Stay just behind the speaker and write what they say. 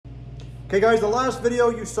Okay guys, the last video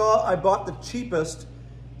you saw, I bought the cheapest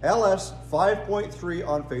LS 5.3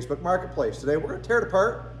 on Facebook Marketplace. Today we're gonna tear it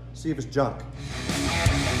apart, see if it's junk.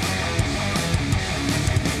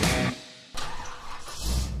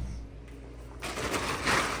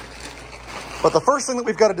 But the first thing that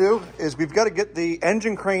we've got to do is we've got to get the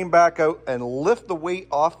engine crane back out and lift the weight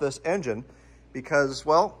off this engine because,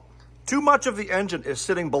 well, too much of the engine is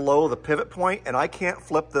sitting below the pivot point and I can't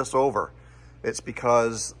flip this over. It's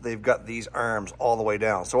because they've got these arms all the way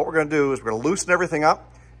down. So what we're going to do is we're going to loosen everything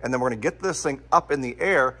up and then we're going to get this thing up in the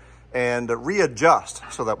air and readjust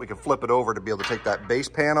so that we can flip it over to be able to take that base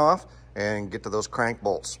pan off and get to those crank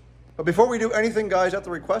bolts. But before we do anything, guys, at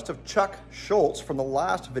the request of Chuck Schultz from the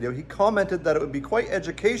last video, he commented that it would be quite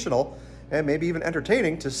educational and maybe even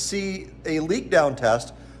entertaining to see a leak down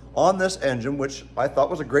test on this engine, which I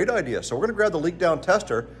thought was a great idea. So we're going to grab the leak down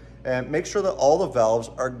tester and make sure that all the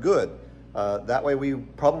valves are good. That way we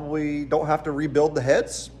probably don't have to rebuild the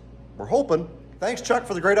heads. We're hoping. Thanks, Chuck,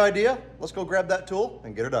 for the great idea. Let's go grab that tool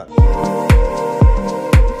and get her done.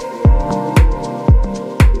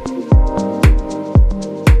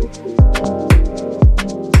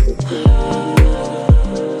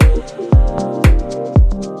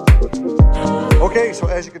 Okay, so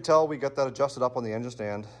as you can tell, we got that adjusted up on the engine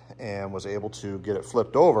stand and was able to get it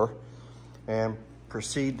flipped over and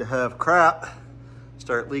proceed to have crap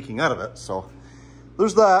start leaking out of it. So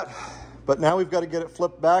there's that, but now we've got to get it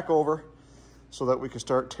flipped back over so that we can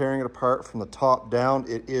start tearing it apart from the top down.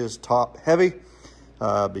 It is top heavy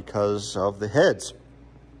because of the heads.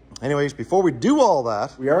 Anyways, before we do all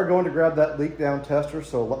that, we are going to grab that leak down tester.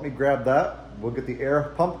 So let me grab that. We'll get the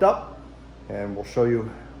air pumped up and we'll show you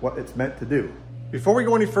what it's meant to do. Before we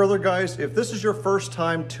go any further, guys, if this is your first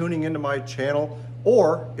time tuning into my channel,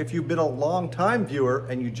 or if you've been a long time viewer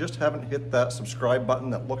and you just haven't hit that subscribe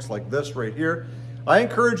button that looks like this right here, I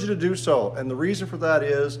encourage you to do so. And the reason for that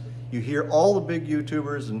is you hear all the big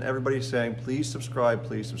YouTubers and everybody saying, please subscribe,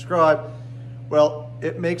 please subscribe. Well,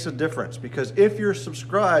 it makes a difference because if you're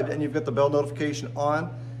subscribed and you've got the bell notification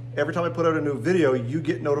on, every time I put out a new video, you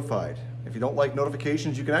get notified. If you don't like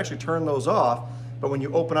notifications, you can actually turn those off. But when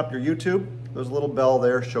you open up your YouTube, there's a little bell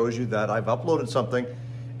there, shows you that I've uploaded something.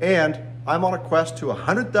 And I'm on a quest to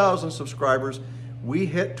 100,000 subscribers. We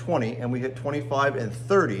hit 20 and we hit 25 and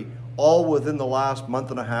 30 all within the last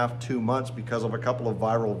month and a half, 2 months because of a couple of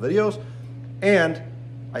viral videos. And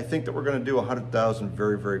I think that we're gonna do 100,000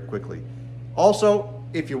 very, very quickly. Also,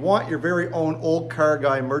 if you want your very own Olde Carr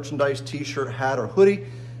Guy merchandise, t-shirt, hat, or hoodie,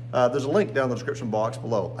 there's a link down in the description box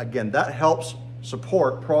below. Again, that helps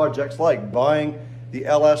support projects like buying the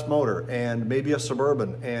LS motor and maybe a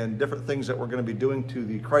Suburban and different things that we're going to be doing to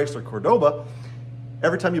the Chrysler Cordoba.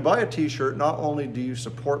 Every time you buy a t-shirt, not only do you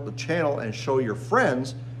support the channel and show your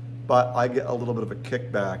friends, but I get a little bit of a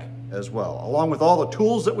kickback as well. Along with all the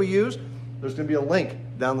tools that we use, there's going to be a link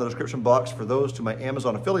down in the description box for those to my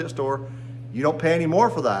Amazon affiliate store. You don't pay any more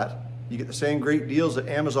for that. You get the same great deals that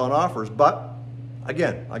Amazon offers, but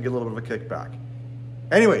again, I get a little bit of a kickback.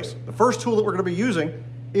 Anyways, the first tool that we're going to be using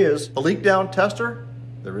is a leak down tester.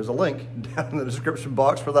 There is a link down in the description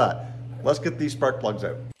box for that. Let's get these spark plugs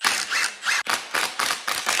out.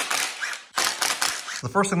 The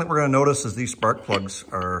first thing that we're going to notice is these spark plugs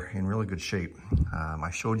are in really good shape. I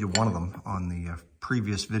showed you one of them on the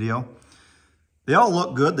previous video. They all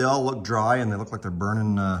look good. They all look dry and they look like they're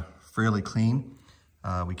burning fairly clean.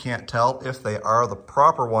 We can't tell if they are the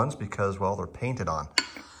proper ones because, well, they're painted on.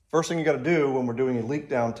 First thing you got to do when we're doing a leak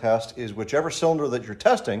down test is whichever cylinder that you're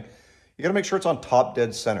testing, you got to make sure it's on top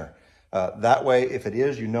dead center. That way, if it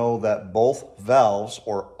is, you know that both valves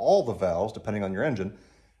or all the valves, depending on your engine,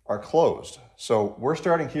 are closed. So we're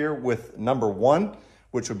starting here with number 1,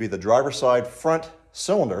 which would be the driver's side front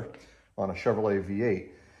cylinder on a Chevrolet V8.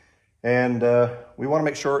 And we want to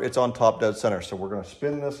make sure it's on top dead center. So we're going to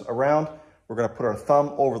spin this around. We're going to put our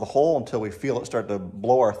thumb over the hole until we feel it start to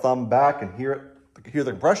blow our thumb back and hear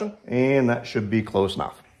the compression, and that should be close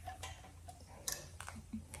enough.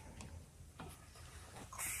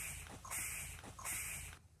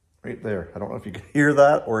 Right there. I don't know if you could hear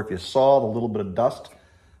that or if you saw the little bit of dust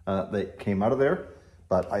that came out of there,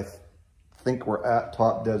 but I think we're at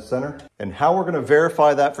top dead center. And how we're going to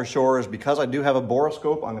verify that for sure is because I do have a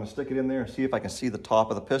borescope, I'm going to stick it in there and see if I can see the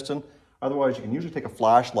top of the piston. Otherwise, you can usually take a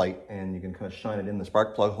flashlight and you can kind of shine it in the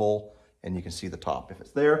spark plug hole and you can see the top. If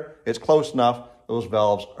it's there, it's close enough, those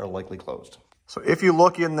valves are likely closed. So if you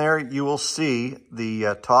look in there, you will see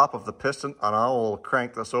the top of the piston, and I will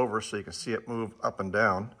crank this over so you can see it move up and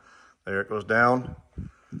down. There it goes down,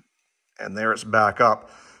 and there it's back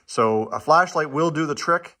up. So a flashlight will do the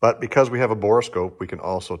trick, but because we have a borescope, we can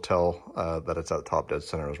also tell that it's at the top dead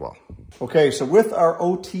center as well. Okay, so with our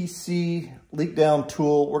OTC leak down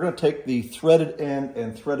tool, we're going to take the threaded end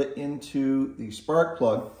and thread it into the spark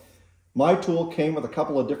plug. My tool came with a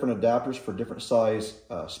couple of different adapters for different size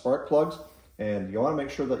spark plugs, and you want to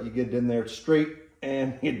make sure that you get it in there straight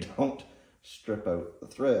and you don't strip out the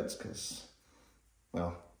threads because,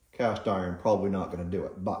 well, cast iron probably not going to do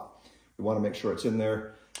it, but we want to make sure it's in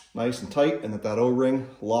there nice and tight and that O-ring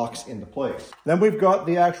locks into place. Then we've got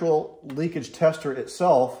the actual leakage tester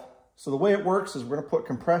itself. So the way it works is we're going to put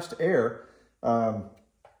compressed air, we're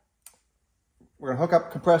going to hook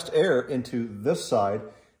up compressed air into this side,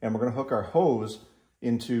 and we're going to hook our hose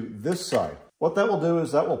into this side. What that will do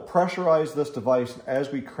is that will pressurize this device.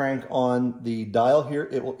 As we crank on the dial here,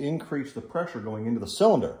 it will increase the pressure going into the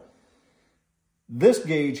cylinder. This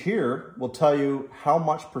gauge here will tell you how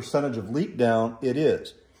much percentage of leak down it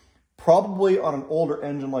is. Probably on an older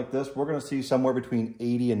engine like this, we're going to see somewhere between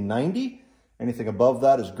 80 and 90. Anything above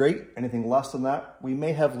that is great. Anything less than that, we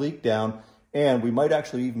may have leak down, and we might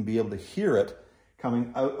actually even be able to hear it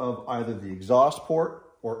coming out of either the exhaust port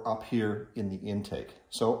or up here in the intake.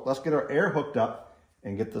 So let's get our air hooked up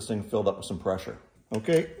and get this thing filled up with some pressure.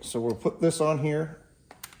 Okay, so we'll put this on here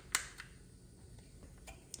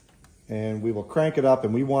and we will crank it up,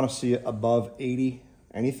 and we want to see it above 80.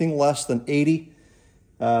 Anything less than 80,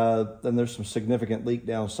 then there's some significant leak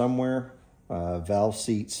down somewhere, valve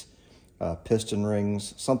seats, piston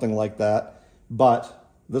rings, something like that. But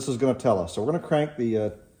this is going to tell us. So we're going to crank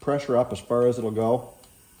the pressure up as far as it'll go.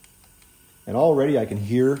 And already I can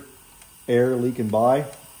hear air leaking by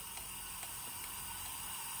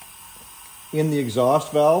in the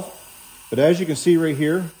exhaust valve. But as you can see right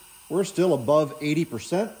here, we're still above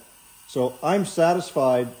 80%. So I'm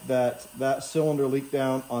satisfied that that cylinder leak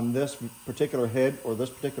down on this particular head or this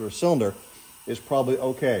particular cylinder is probably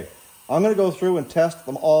okay. I'm going to go through and test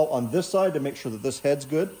them all on this side to make sure that this head's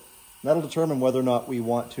good. That'll determine whether or not we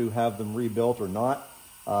want to have them rebuilt or not.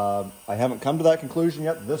 I haven't come to that conclusion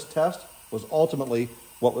yet. This test was ultimately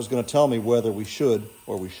what was going to tell me whether we should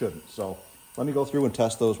or we shouldn't. So let me go through and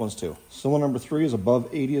test those ones too. Cylinder number 3 is above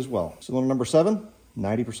 80 as well. Cylinder number 7,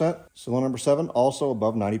 90%. Cylinder number 7, also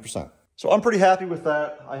above 90%. So I'm pretty happy with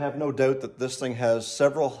that. I have no doubt that this thing has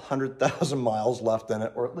several 100,000 miles left in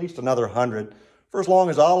it, or at least another 100. For as long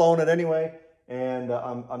as I'll own it anyway, and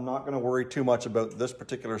I'm not going to worry too much about this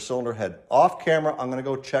particular cylinder head. Off camera, I'm going to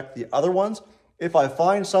go check the other ones. If I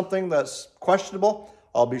find something that's questionable,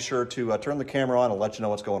 I'll be sure to turn the camera on and let you know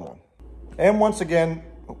what's going on. And once again,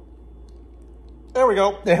 there we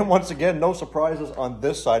go. And once again, no surprises on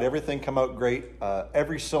this side. Everything come out great.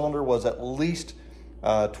 Every cylinder was at least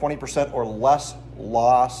 20% or less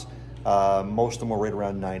loss. Most of them were right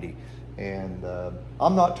around 90. And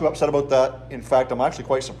I'm not too upset about that. In fact, I'm actually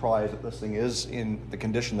quite surprised that this thing is in the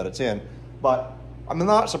condition that it's in. But I'm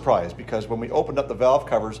not surprised because when we opened up the valve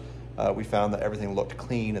covers, we found that everything looked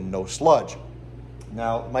clean and no sludge.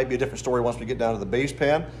 Now, it might be a different story once we get down to the base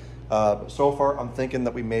pan. But so far, I'm thinking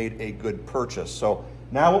that we made a good purchase. So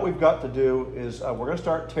now what we've got to do is we're going to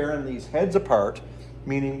start tearing these heads apart,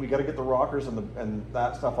 meaning we got to get the rockers and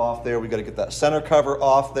that stuff off there. We got to get that center cover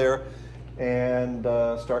off there, and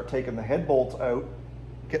start taking the head bolts out,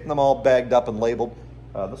 getting them all bagged up and labeled.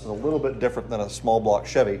 This is a little bit different than a small block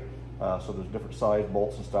Chevy, so there's different size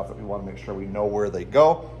bolts and stuff that we want to make sure we know where they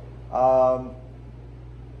go.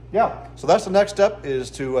 Yeah, so that's the next step, is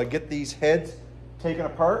to get these heads taken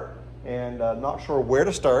apart, and not sure where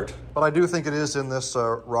to start. But I do think it is in this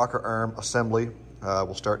rocker arm assembly.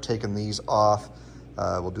 We'll start taking these off.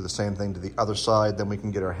 We'll do the same thing to the other side. Then we can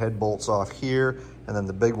get our head bolts off here, and then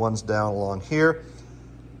the big ones down along here.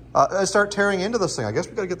 And start tearing into this thing. I guess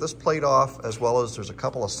we got to get this plate off, as well as there's a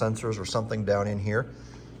couple of sensors or something down in here.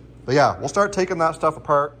 But yeah, we'll start taking that stuff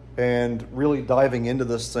apart and really diving into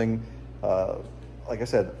this thing. Like I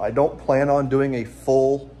said, I don't plan on doing a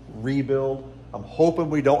full rebuild. I'm hoping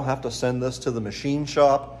we don't have to send this to the machine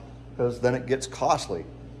shop, because then it gets costly.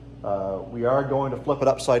 We are going to flip it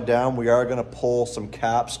upside down. We are going to pull some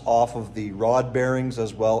caps off of the rod bearings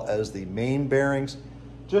as well as the main bearings,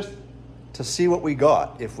 just to see what we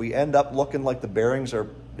got. If we end up looking like the bearings are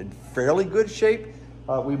in fairly good shape,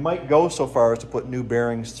 we might go so far as to put new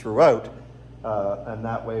bearings throughout, and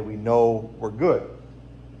that way we know we're good.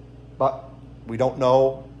 But we don't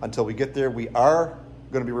know until we get there. We are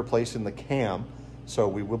going to be replacing the cam, so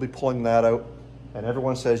we will be pulling that out. And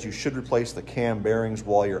everyone says you should replace the cam bearings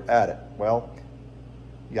while you're at it. Well,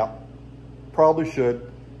 yeah, probably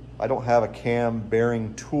should. I don't have a cam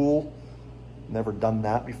bearing tool. Never done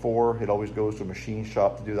that before. It always goes to a machine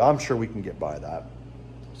shop to do that. I'm sure we can get by that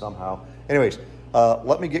somehow. Anyways,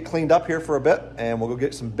 let me get cleaned up here for a bit, and we'll go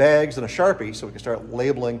get some bags and a Sharpie so we can start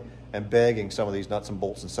labeling and bagging some of these nuts and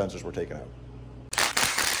bolts and sensors we're taking out.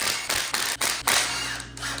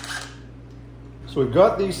 So we've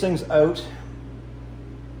got these things out,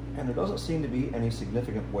 and there doesn't seem to be any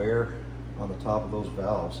significant wear on the top of those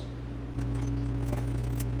valves.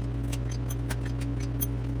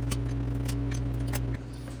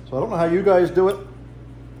 So I don't know how you guys do it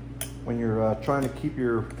when you're trying to keep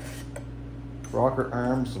your rocker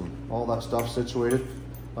arms and all that stuff situated.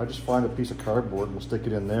 I just find a piece of cardboard and we'll stick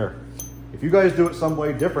it in there. If you guys do it some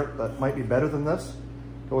way different that might be better than this,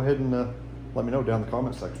 go ahead and let me know down in the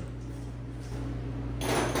comment section.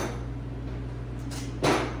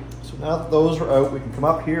 So now that those are out, we can come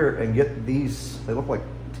up here and get these. They look like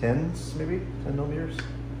 10s, maybe 10 millimeters.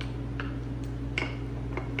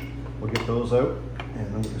 We'll get those out,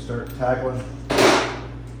 and then we can start tackling.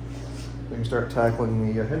 We can start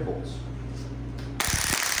tackling the head bolts.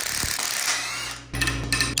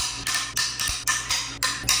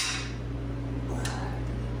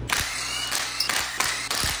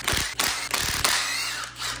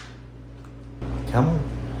 Come on,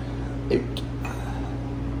 out.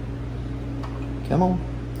 Come on.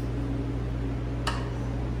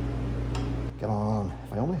 Come on.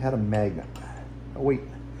 If I only had a magnet. Oh wait,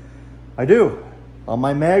 I do. On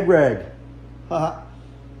my mag rag. Haha.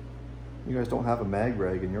 You guys don't have a mag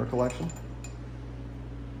rag in your collection?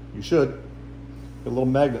 You should. Get a little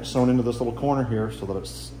magnet sewn into this little corner here so that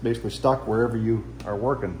it's basically stuck wherever you are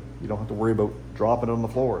working. You don't have to worry about dropping it on the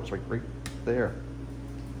floor. It's right there.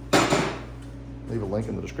 Leave a link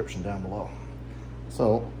in the description down below.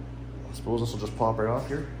 So, I suppose this will just pop right off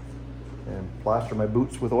here and plaster my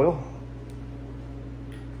boots with oil.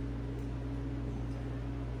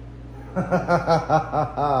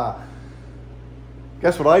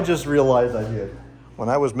 Guess what I just realized I did? When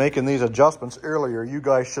I was making these adjustments earlier, you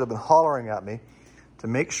guys should have been hollering at me to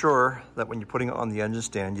make sure that when you're putting it on the engine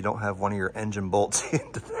stand, you don't have one of your engine bolts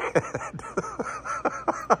into the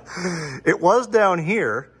head. It was down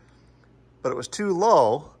here, but it was too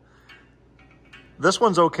low. This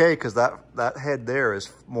one's okay because that head there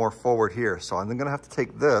is more forward here. So I'm gonna have to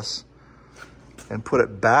take this and put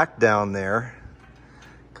it back down there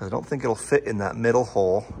because I don't think it'll fit in that middle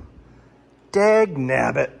hole. Dag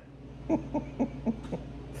nabbit.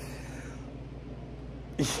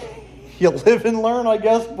 You live and learn, I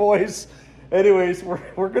guess, boys. Anyways,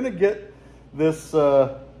 we're gonna get this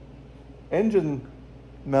engine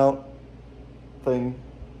mount thing,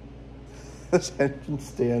 this engine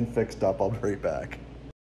stand fixed up. I'll be right back.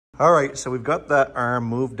 All right, so we've got that arm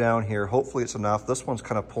moved down here. Hopefully it's enough. This one's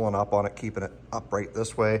kind of pulling up on it, keeping it upright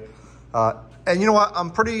this way. And you know what?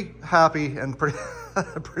 I'm pretty happy and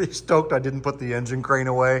pretty stoked I didn't put the engine crane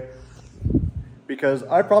away, because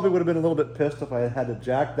I probably would have been a little bit pissed if I had to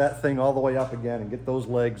jack that thing all the way up again and get those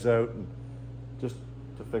legs out and just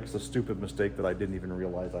to fix the stupid mistake that I didn't even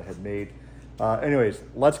realize I had made. Anyways,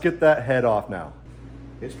 let's get that head off now.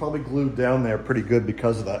 It's probably glued down there pretty good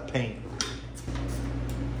because of that paint.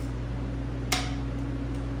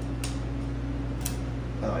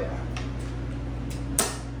 Oh yeah.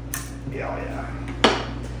 Yeah, yeah.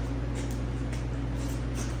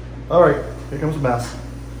 All right, here comes the mess.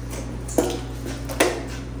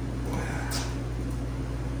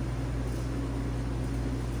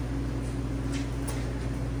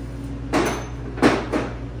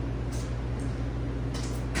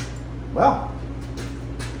 Well,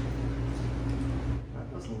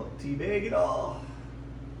 that doesn't look too big at all.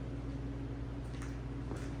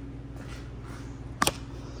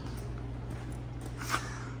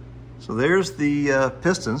 So there's the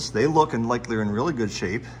pistons. They look like they're in really good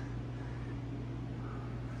shape.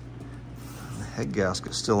 The head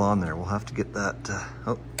gasket's still on there. We'll have to get that,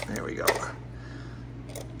 oh, there we go.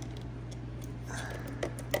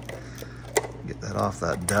 Get that off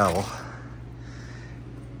that dowel.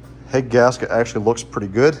 Head gasket actually looks pretty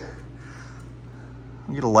good.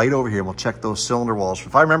 I'll get a light over here and we'll check those cylinder walls.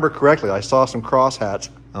 If I remember correctly, I saw some crosshatch.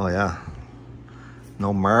 Oh yeah,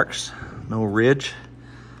 no marks, no ridge.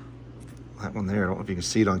 That one there, I don't know if you can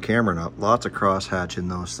see it on camera or not. Lots of crosshatch in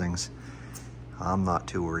those things. I'm not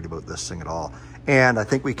too worried about this thing at all. And I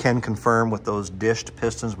think we can confirm with those dished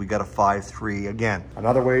pistons, we got a 5.3. Again,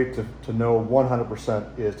 another way to know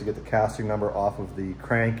 100% is to get the casting number off of the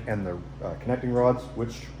crank and the connecting rods,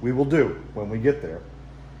 which we will do when we get there.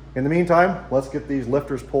 In the meantime, let's get these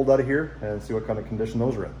lifters pulled out of here and see what kind of condition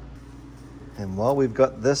those are in. And while we've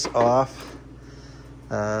got this off,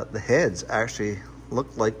 the heads actually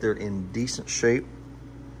look like they're in decent shape.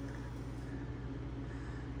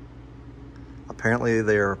 Apparently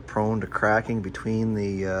they are prone to cracking between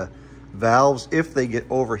the valves if they get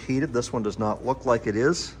overheated. This one does not look like it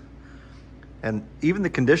is. And even the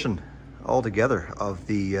condition altogether of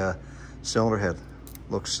the cylinder head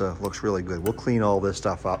looks really good. We'll clean all this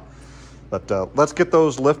stuff up. But let's get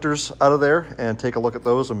those lifters out of there and take a look at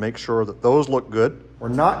those and make sure that those look good. We're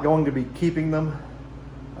not going to be keeping them.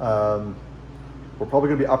 We're probably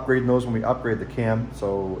going to be upgrading those when we upgrade the cam,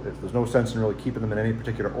 so there's no sense in really keeping them in any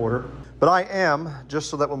particular order. But I am,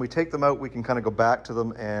 just so that when we take them out, we can kind of go back to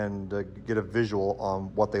them and get a visual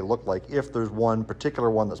on what they look like. If there's one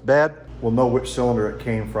particular one that's bad, we'll know which cylinder it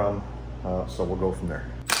came from, so we'll go from there.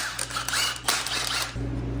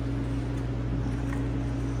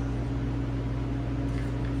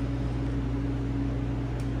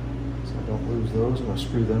 So I don't lose those, I'm going to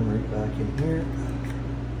screw them right back in here.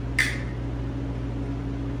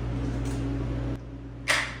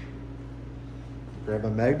 Grab my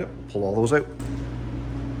magnet, pull all those out.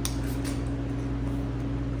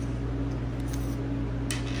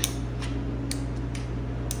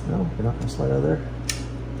 No, you're not going to slide out of there.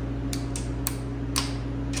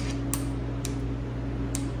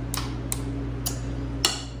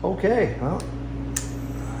 Okay, well,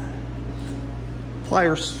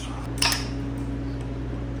 pliers.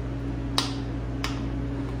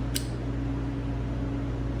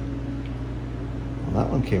 Well, that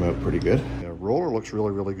one came out pretty good. Roller looks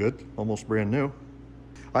really, really good, almost brand new.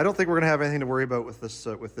 I don't think we're gonna have anything to worry about with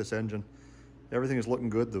this engine. Everything is looking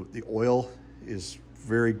good. The oil is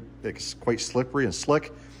it's quite slippery and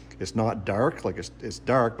slick. It's not dark, like it's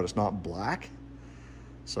dark, but it's not black.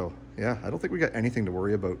 So yeah, I don't think we got anything to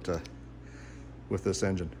worry about with this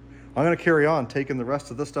engine. I'm gonna carry on taking the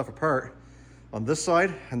rest of this stuff apart on this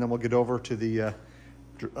side, and then we'll get over to the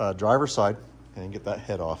driver's side and get that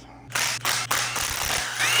head off.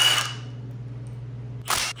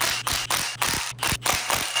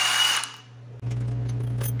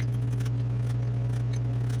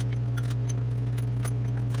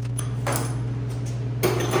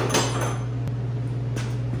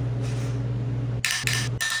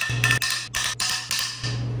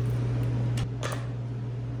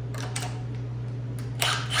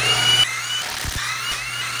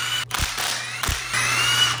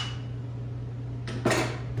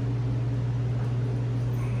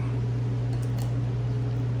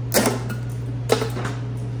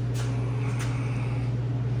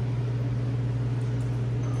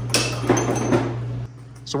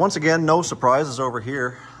 So once again, no surprises over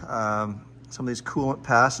here. Some of these coolant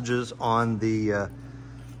passages on the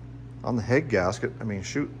head gasket, I mean,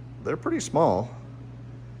 shoot, they're pretty small,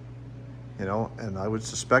 you know, and I would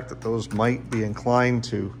suspect that those might be inclined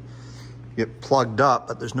to get plugged up,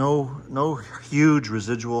 but there's no huge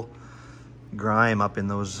residual grime up in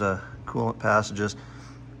those coolant passages.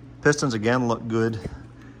 Pistons again look good.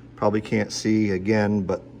 Probably can't see again,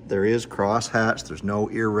 but there is crosshatch. There's no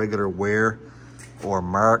irregular wear or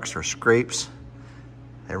marks or scrapes.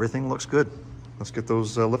 Everything looks good. Let's get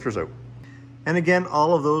those lifters out. And again,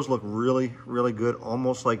 all of those look really, really good,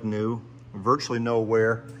 almost like new, virtually no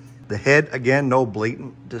wear. The head, again, no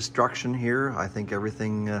blatant destruction here. I think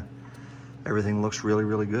everything looks really,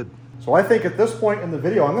 really good. So I think at this point in the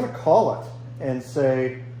video, I'm gonna call it and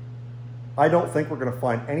say, I don't think we're gonna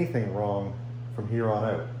find anything wrong from here on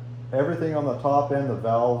out. Everything on the top end, the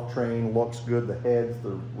valve train looks good, the heads,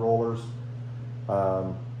 the rollers.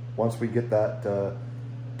 Once we get that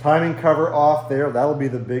timing cover off there, that'll be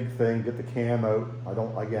the big thing, get the cam out.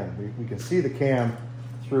 Again, we can see the cam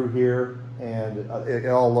through here and it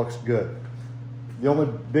all looks good. The only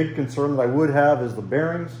big concern that I would have is the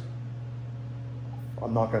bearings.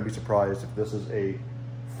 I'm not going to be surprised if this is a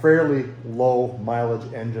fairly low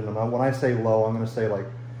mileage engine. And when I say low, I'm going to say like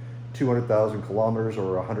 200,000 kilometers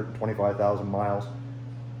or 125,000 miles.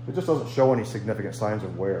 It just doesn't show any significant signs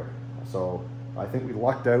of wear. So I think we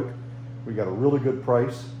lucked out. We got a really good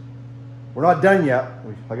price. We're not done yet.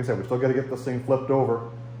 Like I said, we still got to get this thing flipped over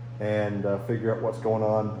and figure out what's going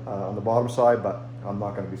on the bottom side, but I'm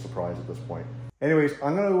not going to be surprised at this point. Anyways,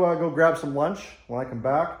 I'm going to go grab some lunch. When I come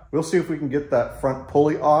back, we'll see if we can get that front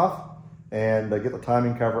pulley off and get the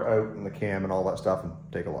timing cover out and the cam and all that stuff and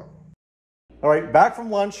take a look. All right, back from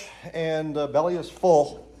lunch and belly is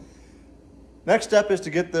full. Next step is to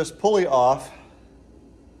get this pulley off.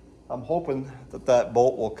 I'm hoping that that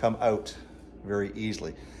bolt will come out very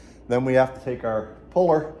easily. Then we have to take our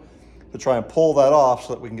puller to try and pull that off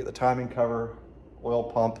so that we can get the timing cover, oil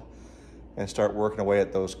pump, and start working away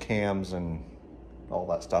at those cams and all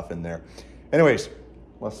that stuff in there. Anyways,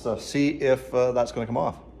 let's see if that's going to come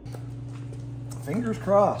off. Fingers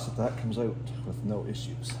crossed that that comes out with no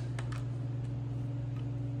issues.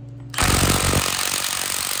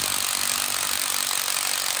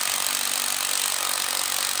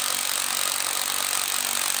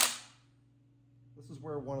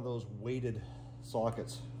 of those weighted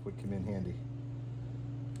sockets would come in handy.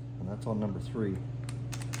 And that's on number 3.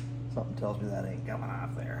 Something tells me that ain't coming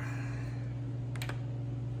off there.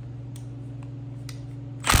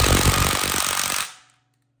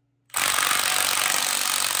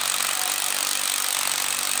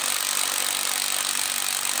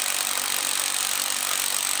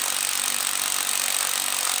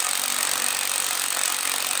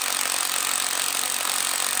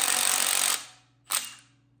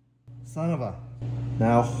 Son of a...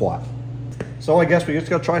 Now what? So I guess we just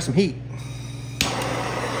gotta try some heat.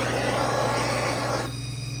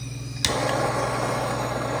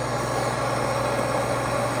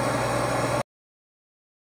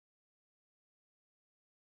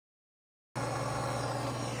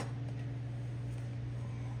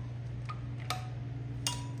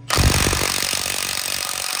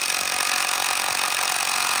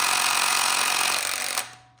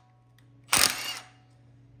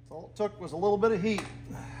 All it took was a little bit of heat.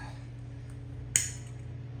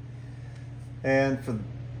 And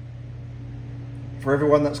for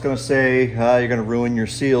everyone that's going to say you're going to ruin your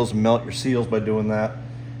seals, melt your seals by doing that,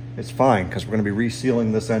 it's fine, because we're going to be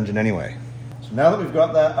resealing this engine anyway. So now that we've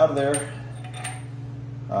got that out of there,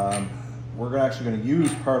 we're actually going to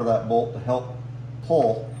use part of that bolt to help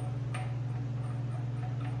pull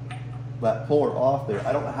that puller off there.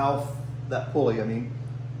 I don't know how that pulley, I don't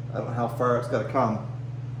know how far it's got to come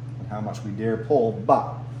and how much we dare pull,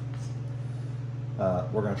 but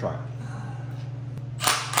we're going to try it.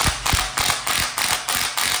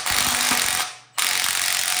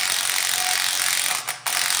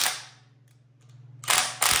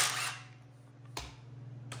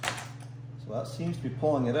 So that seems to be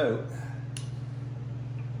pulling it out.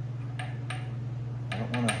 I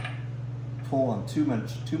don't want to pull on too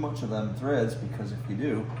much of them threads, because if you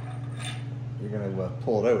do, you're going to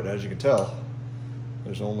pull it out. As you can tell,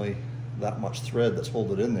 there's only that much thread that's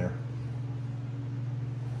holding it in there.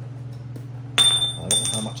 I don't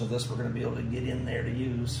know how much of this we're going to be able to get in there to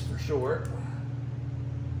use for sure.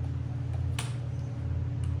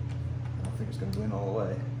 I don't think it's going to go in all the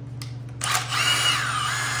way.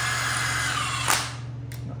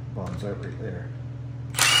 No, bottoms out right there.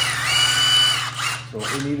 So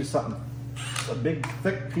what we need is something, a big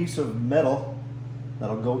thick piece of metal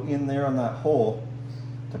that'll go in there on that hole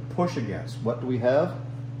to push against. What do we have?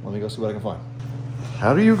 Let me go see what I can find.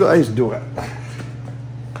 How do you guys do it?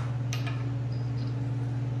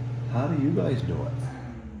 How do you guys do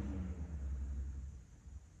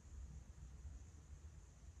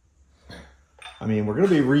it? I mean, we're going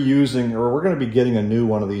to be reusing, or we're going to be getting a new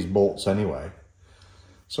one of these bolts anyway.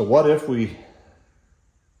 So what if we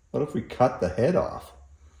cut the head off,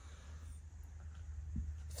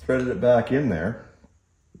 threaded it back in there,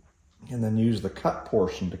 and then use the cut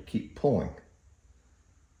portion to keep pulling?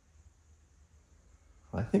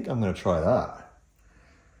 I think I'm going to try that.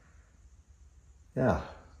 Yeah,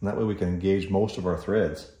 and that way we can engage most of our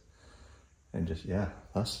threads. And just, yeah,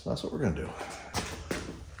 that's what we're going to do.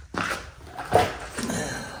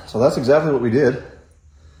 So that's exactly what we did.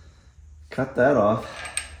 Cut that off.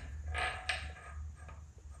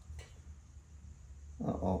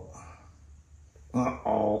 Uh-oh.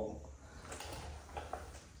 Uh-oh.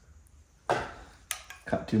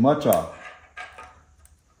 Cut too much off.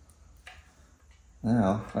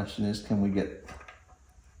 Now, the question is, can we get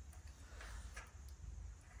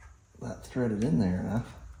that threaded in there enough?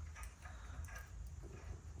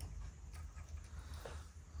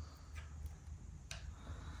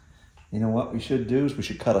 You know what we should do is we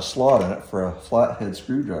should cut a slot in it for a flathead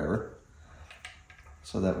screwdriver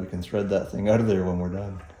so that we can thread that thing out of there when we're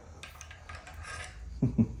done.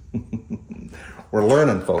 We're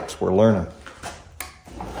learning, folks, we're learning.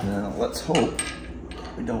 Now let's hope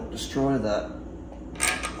we don't destroy that.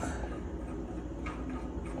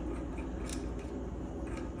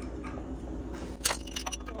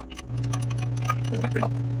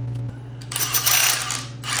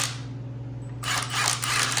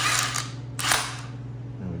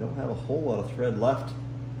 And we don't have a whole lot of thread left.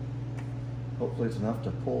 Hopefully it's enough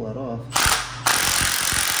to pull that off.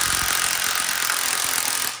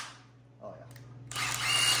 Oh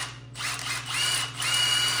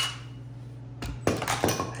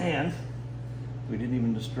yeah. And we didn't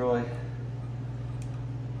even destroy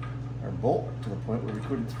our bolt to the point where we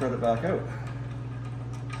couldn't thread it back out.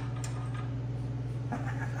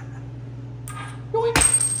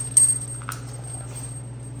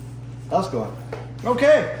 That's going.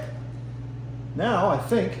 Okay. Now I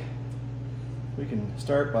think we can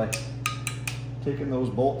start by taking those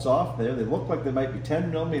bolts off there. They look like they might be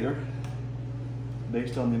 10mm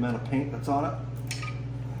based on the amount of paint that's on it.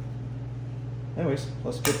 Anyways,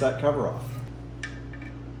 let's get that cover off.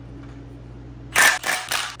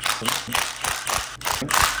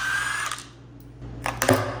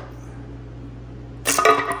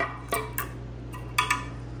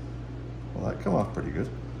 Well, that come off pretty good.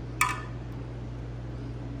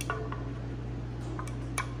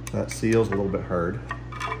 That seal's a little bit hard.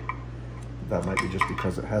 That might be just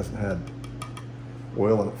because it hasn't had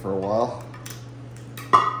oil in it for a while.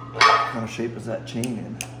 What kind of shape is that chain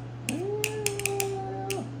in?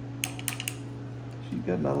 She's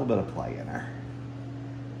got a little bit of play in her.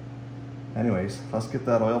 Anyways, let's get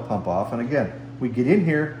that oil pump off. And again, we get in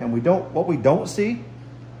here and what we don't see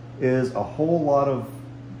is a whole lot of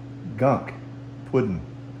gunk, pudding,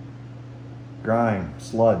 grime,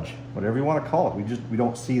 sludge, whatever you want to call it. We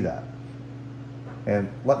don't see that.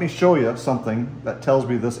 And let me show you something that tells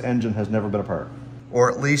me this engine has never been apart.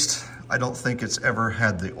 Or at least I don't think it's ever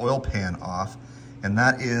had the oil pan off. And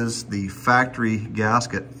that is the factory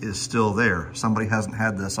gasket is still there. Somebody hasn't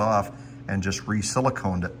had this off and just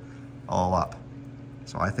re-siliconed it all up.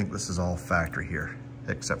 So I think this is all factory here,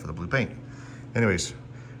 except for the blue paint. Anyways,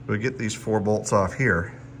 we'll get these 4 bolts off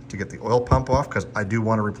here to get the oil pump off, because I do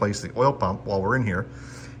want to replace the oil pump while we're in here.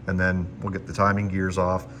 And then we'll get the timing gears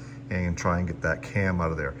off and try and get that cam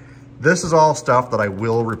out of there. This is all stuff that I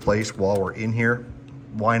will replace while we're in here.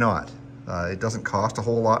 Why not? It doesn't cost a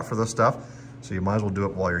whole lot for this stuff, so you might as well do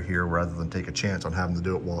it while you're here rather than take a chance on having to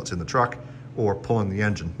do it while it's in the truck or pulling the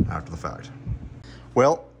engine after the fact.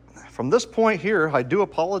 Well, from this point here, I do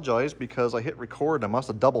apologize because I hit record. I must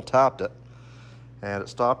have double tapped it and it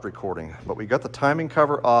stopped recording. But we got the timing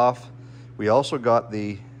cover off. We also got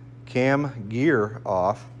the cam gear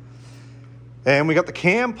off. And we got the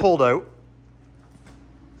cam pulled out.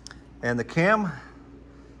 And the cam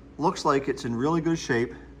looks like it's in really good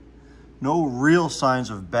shape. No real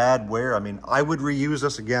signs of bad wear. I mean, I would reuse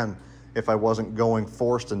this again if I wasn't going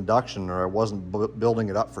forced induction or I wasn't building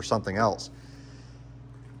it up for something else.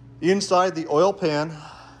 Inside the oil pan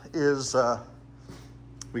is,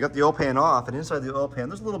 we got the oil pan off, and inside the oil pan,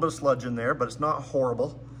 there's a little bit of sludge in there, but it's not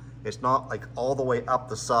horrible. It's not like all the way up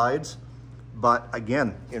the sides, but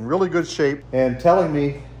again, in really good shape, and telling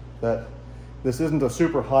me that this isn't a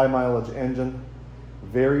super high mileage engine.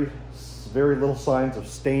 Very little signs of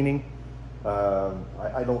staining.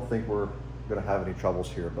 I don't think we're gonna have any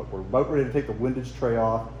troubles here, but we're about ready to take the windage tray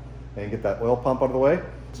off and get that oil pump out of the way.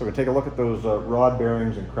 So we're gonna take a look at those rod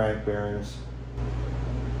bearings and crank bearings.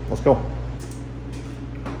 Let's go.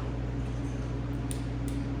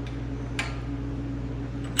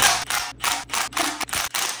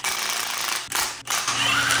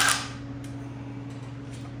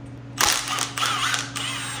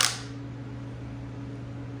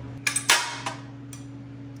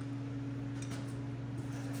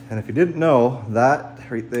 And if you didn't know, that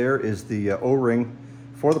right there is the O-ring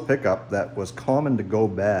for the pickup that was common to go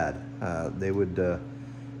bad. They would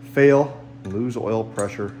fail, lose oil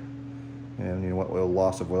pressure, and you know what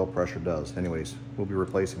loss of oil pressure does. Anyways, we'll be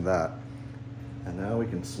replacing that. And now we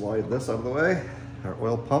can slide this out of the way, our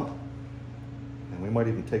oil pump, and we might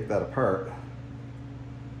even take that apart.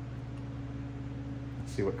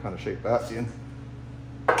 Let's see what kind of shape that's in.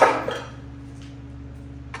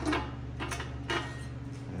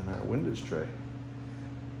 Windage tray.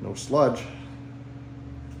 No sludge.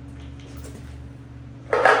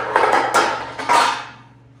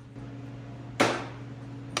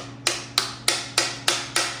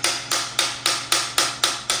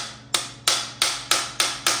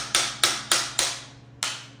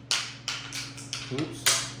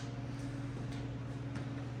 Oops.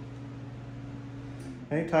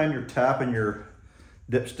 Anytime you're tapping your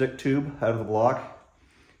dipstick tube out of the block,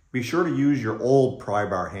 be sure to use your old pry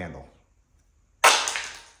bar handle.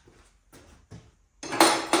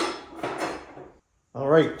 All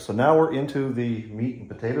right, so now we're into the meat and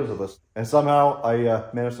potatoes of this. And somehow I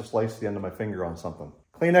managed to slice the end of my finger on something.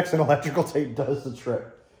 Kleenex and electrical tape does the trick.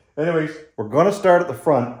 Anyways, we're gonna start at the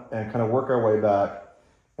front and kind of work our way back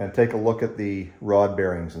and take a look at the rod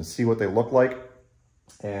bearings and see what they look like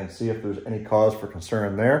and see if there's any cause for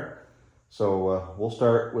concern there. So we'll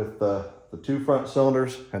start with the 2 front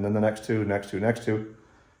cylinders and then the next two,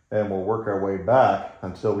 and we'll work our way back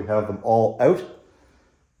until we have them all out.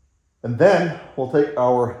 And then we'll take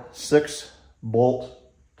our 6 bolt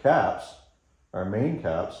caps, our main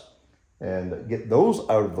caps, and get those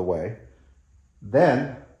out of the way.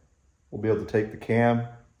 Then we'll be able to take the cam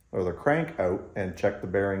or the crank out and check the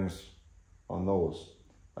bearings on those.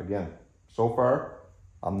 Again, so far,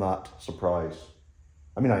 I'm not surprised.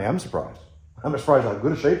 I mean, I am surprised. I'm surprised how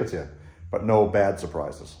good a shape it's in, but no bad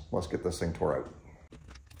surprises. Let's get this thing tore out.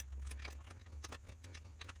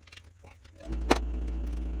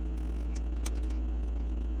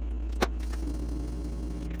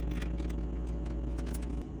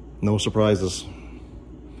 No surprises.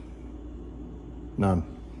 None.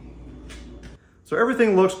 So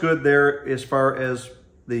everything looks good there as far as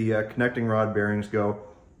the connecting rod bearings go.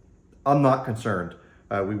 I'm not concerned.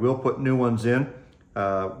 We will put new ones in.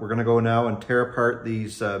 We're gonna go now and tear apart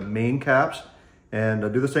these Maine caps and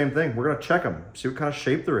do the same thing. We're gonna check them, see what kind of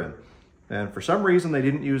shape they're in. And for some reason, they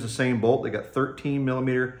didn't use the same bolt. They got 13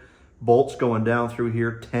 millimeter bolts going down through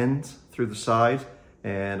here, 10s through the sides,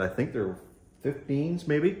 and I think they're 15s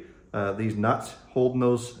maybe. These nuts holding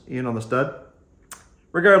those in on the stud.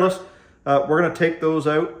 Regardless, we're gonna take those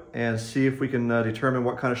out and see if we can determine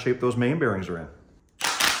what kind of shape those main bearings are in.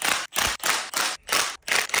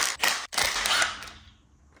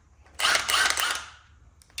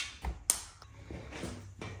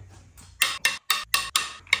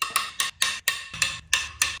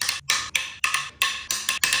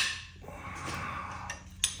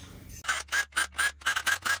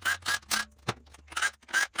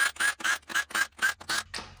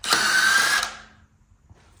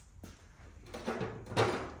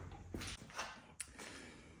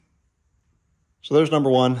 So there's number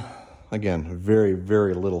one. Again, very,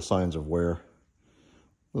 very little signs of wear. A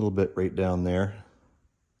little bit right down there.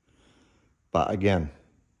 But again,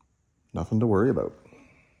 nothing to worry about.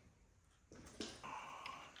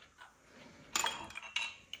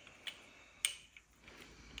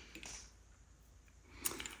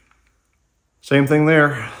 Same thing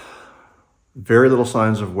there. Very little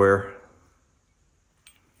signs of wear.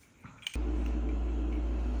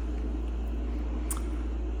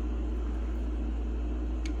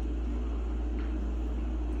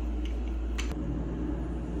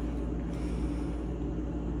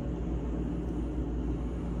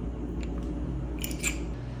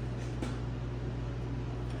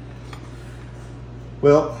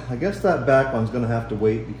 Well, I guess that back one's gonna have to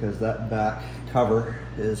wait because that back cover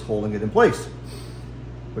is holding it in place,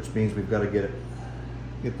 which means we've got to get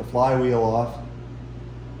the flywheel off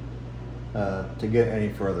to get any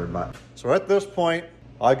further. But so at this point,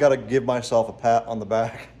 I got to give myself a pat on the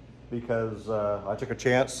back because I took a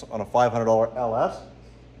chance on a $500 LS,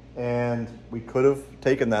 and we could have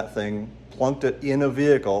taken that thing, plunked it in a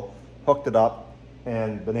vehicle, hooked it up,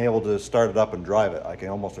 and been able to start it up and drive it. I can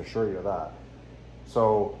almost assure you that.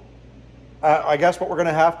 So I guess what we're going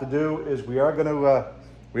to have to do is we are going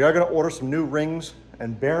to order some new rings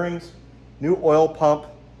and bearings, new oil pump,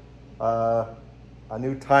 a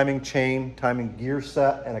new timing chain, timing gear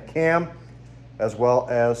set, and a cam, as well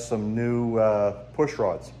as some new push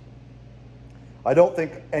rods. I don't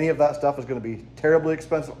think any of that stuff is going to be terribly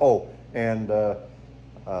expensive. Oh, and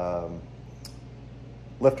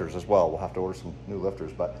lifters as well. We'll have to order some new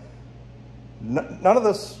lifters, but none of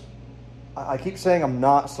this. I keep saying I'm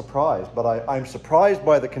not surprised, but I'm surprised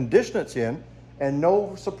by the condition it's in, and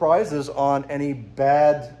no surprises on any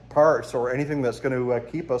bad parts or anything that's going to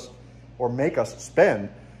keep us or make us spend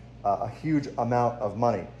a huge amount of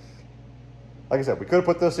money. Like I said, we could have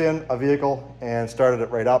put this in a vehicle and started it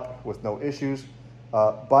right up with no issues,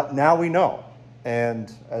 but now we know. And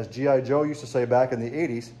as G.I. Joe used to say back in the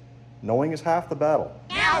 80s, knowing is half the battle.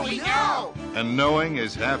 Now we know! And knowing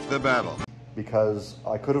is half the battle. Because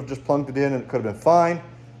I could have just plunked it in and it could have been fine.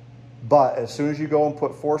 But as soon as you go and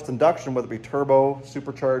put forced induction, whether it be turbo,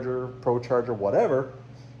 supercharger, procharger, whatever,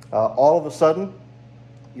 all of a sudden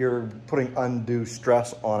you're putting undue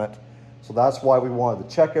stress on it. So that's why we wanted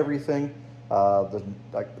to check everything.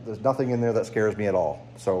 There's nothing in there that scares me at all.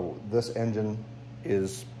 So this engine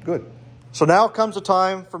is good. So now comes the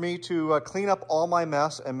time for me to clean up all my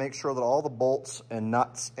mess and make sure that all the bolts and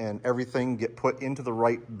nuts and everything get put into the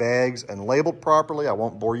right bags and labeled properly. I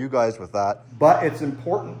won't bore you guys with that. But it's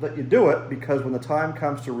important that you do it because when the time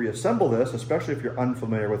comes to reassemble this, especially if you're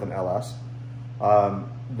unfamiliar with an LS,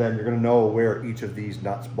 then you're going to know where each of these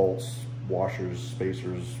nuts, bolts, washers,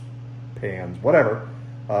 spacers, pans, whatever,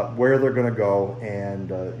 where they're going to go, and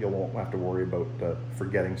you won't have to worry about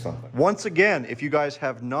forgetting something. Once again, if you guys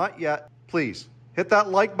have not yet, please hit that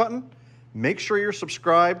like button. Make sure you're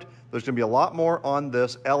subscribed. There's going to be a lot more on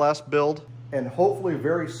this LS build, and hopefully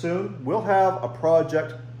very soon we'll have a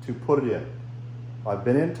project to put it in. I've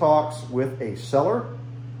been in talks with a seller,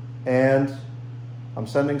 and I'm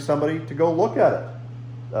sending somebody to go look at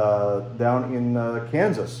it down in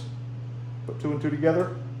Kansas. Put two and two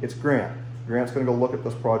together, it's Grant. Grant's going to go look at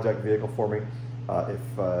this project vehicle for me.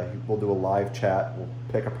 We'll do a live chat, we'll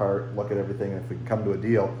pick apart, look at everything, and if we can come to a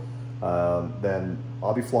deal, then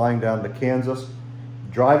I'll be flying down to Kansas,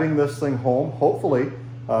 driving this thing home. Hopefully,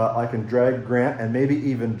 I can drag Grant and maybe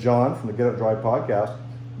even John from the Get Out Drive podcast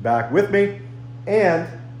back with me, and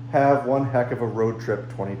have one heck of a road trip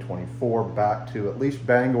 2024 back to at least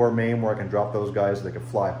Bangor, Maine, where I can drop those guys so they can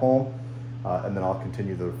fly home. And then I'll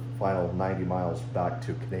continue the final 90 miles back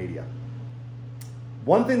to Canada.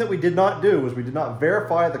 One thing that we did not do was we did not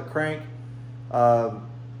verify the crank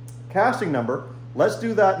casting number. Let's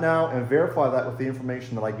do that now and verify that with the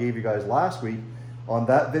information that I gave you guys last week on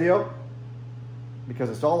that video, because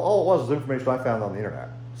it's all it was information I found on the internet.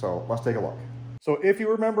 So let's take a look. So if you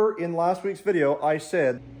remember in last week's video, I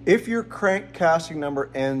said, if your crank casting number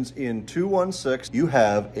ends in 216, you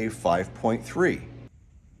have a 5.3.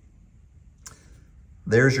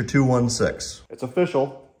 There's your 216. It's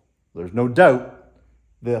official. There's no doubt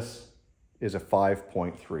this is a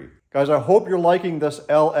 5.3. Guys, I hope you're liking this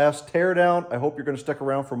LS teardown. I hope you're going to stick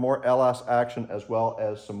around for more LS action as well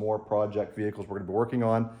as some more project vehicles we're going to be working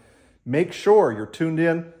on. Make sure you're tuned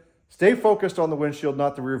in. Stay focused on the windshield,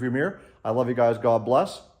 not the rearview mirror. I love you guys. God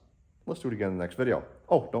bless. Let's do it again in the next video.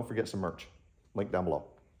 Oh, don't forget some merch. Link down below.